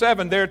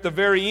 27, there at the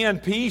very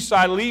end. Peace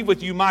I leave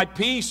with you, my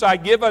peace I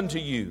give unto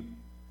you.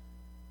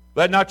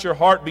 Let not your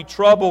heart be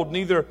troubled,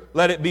 neither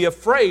let it be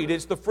afraid.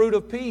 It's the fruit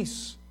of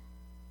peace.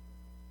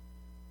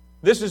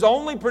 This is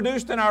only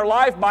produced in our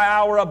life by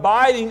our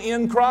abiding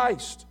in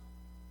Christ.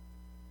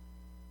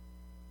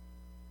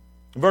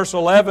 Verse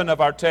 11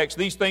 of our text,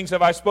 these things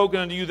have I spoken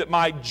unto you, that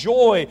my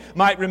joy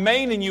might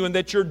remain in you, and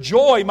that your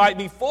joy might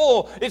be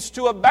full. It's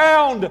to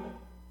abound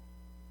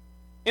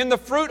in the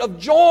fruit of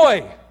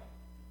joy.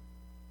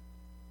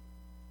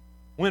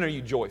 When are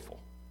you joyful?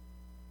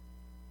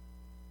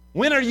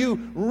 When are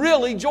you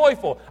really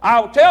joyful?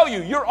 I'll tell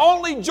you, you're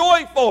only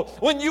joyful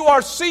when you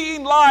are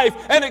seeing life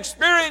and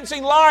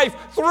experiencing life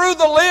through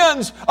the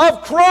lens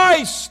of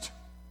Christ.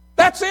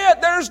 That's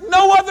it. There's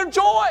no other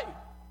joy.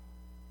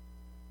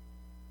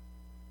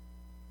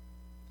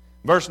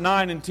 Verse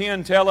 9 and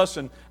 10 tell us,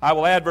 and I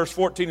will add verse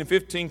 14 and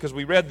 15 because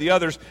we read the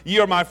others, ye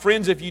are my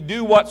friends if ye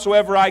do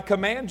whatsoever I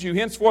command you.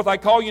 Henceforth I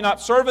call you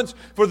not servants,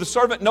 for the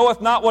servant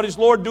knoweth not what his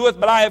Lord doeth,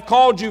 but I have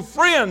called you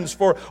friends,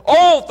 for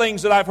all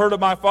things that I've heard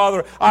of my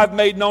Father I have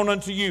made known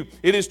unto you.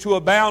 It is to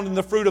abound in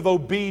the fruit of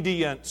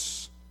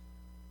obedience.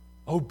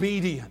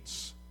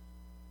 Obedience.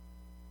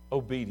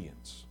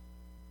 Obedience.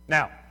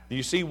 Now, do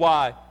you see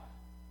why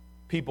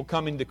people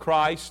coming to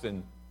Christ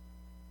and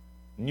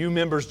new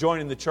members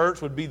joining the church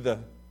would be the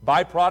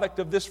byproduct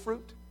of this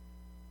fruit?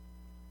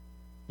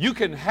 You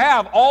can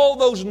have all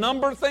those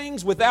number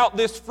things without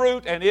this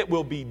fruit, and it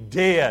will be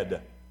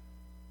dead.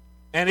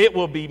 And it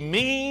will be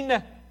mean,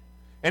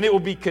 and it will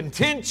be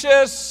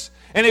contentious,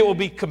 and it will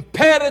be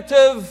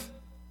competitive.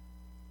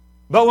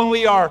 But when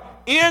we are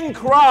in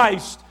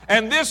Christ,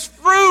 and this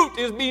fruit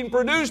is being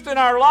produced in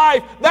our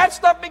life, that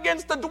stuff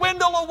begins to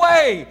dwindle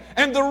away,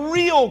 and the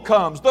real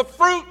comes. The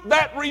fruit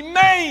that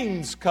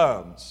remains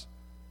comes.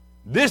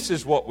 This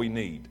is what we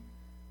need.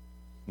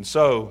 And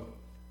so,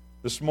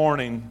 this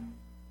morning,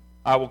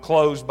 I will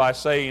close by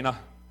saying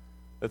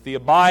that the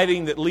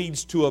abiding that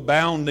leads to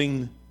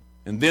abounding,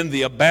 and then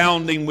the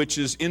abounding which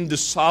is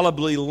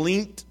indissolubly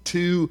linked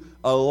to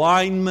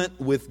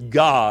alignment with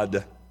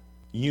God,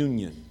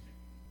 union.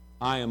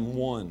 I am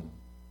one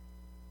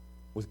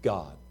with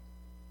God.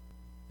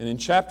 And in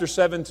chapter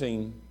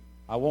 17,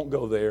 I won't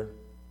go there,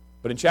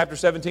 but in chapter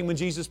 17 when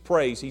Jesus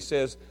prays, He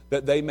says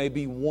that they may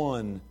be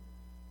one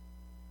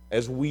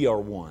as we are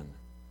one.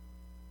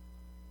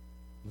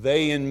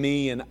 They in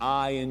me and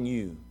I in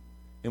you.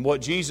 And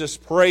what Jesus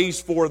prays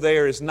for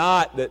there is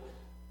not that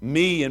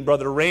me and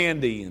Brother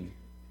Randy and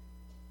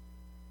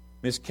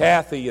Miss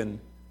Kathy and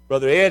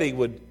Brother Eddie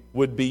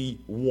would be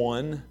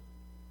one,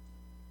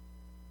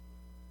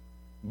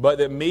 but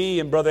that me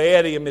and Brother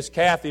Eddie and Miss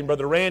Kathy and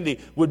Brother Randy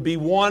would be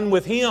one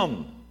with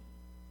Him.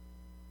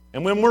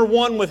 And when we're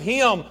one with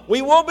Him,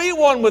 we will be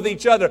one with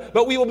each other,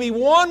 but we will be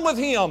one with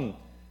Him.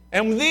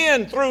 And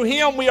then through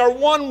Him we are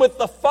one with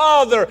the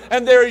Father,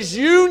 and there is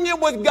union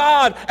with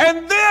God.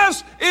 And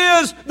this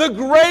is the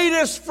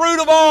greatest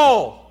fruit of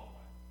all.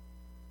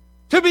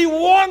 To be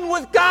one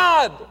with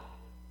God.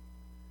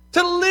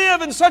 To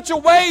live in such a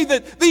way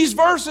that these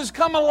verses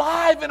come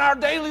alive in our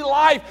daily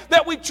life,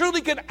 that we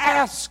truly can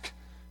ask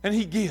and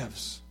He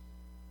gives.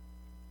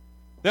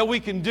 That we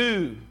can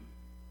do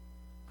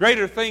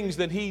greater things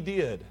than He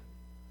did.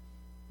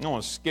 I don't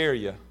want to scare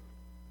you.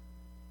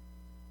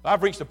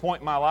 I've reached a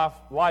point in my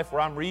life where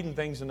I'm reading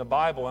things in the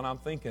Bible and I'm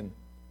thinking,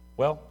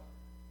 well,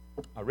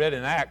 I read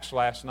in Acts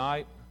last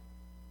night.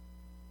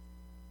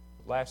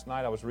 Last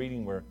night I was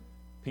reading where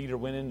Peter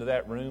went into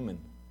that room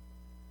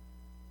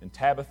and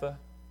Tabitha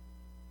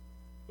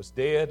was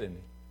dead and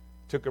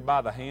took her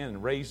by the hand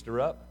and raised her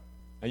up.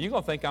 Now you're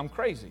going to think I'm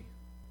crazy.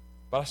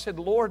 But I said,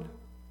 Lord,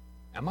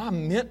 am I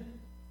meant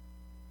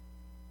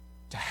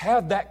to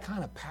have that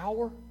kind of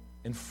power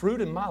and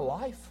fruit in my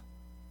life?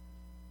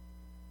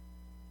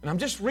 And I'm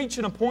just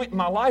reaching a point in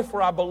my life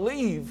where I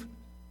believe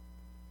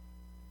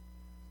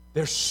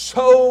there's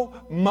so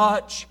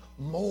much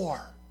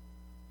more.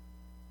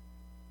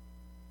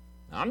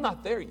 Now, I'm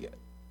not there yet.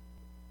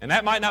 And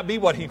that might not be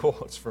what He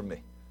wants from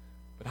me.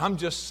 But I'm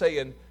just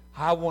saying,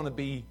 I want to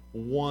be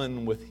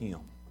one with Him.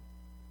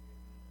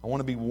 I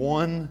want to be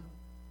one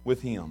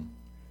with Him.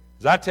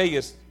 As I tell you,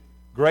 it's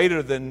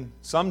greater than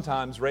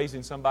sometimes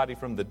raising somebody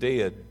from the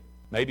dead.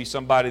 Maybe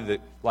somebody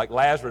that, like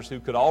Lazarus, who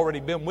could already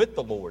been with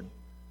the Lord.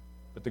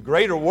 But the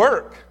greater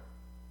work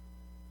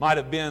might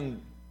have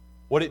been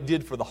what it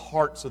did for the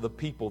hearts of the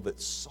people that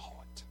saw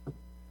it.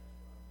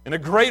 And a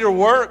greater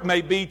work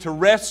may be to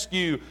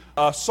rescue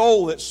a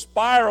soul that's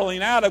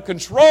spiraling out of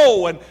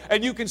control,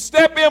 and you can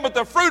step in with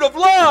the fruit of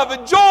love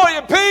and joy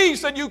and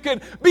peace, and you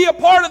can be a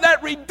part of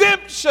that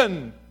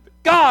redemption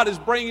that God is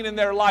bringing in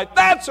their life.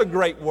 That's a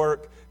great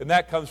work, and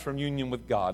that comes from union with God.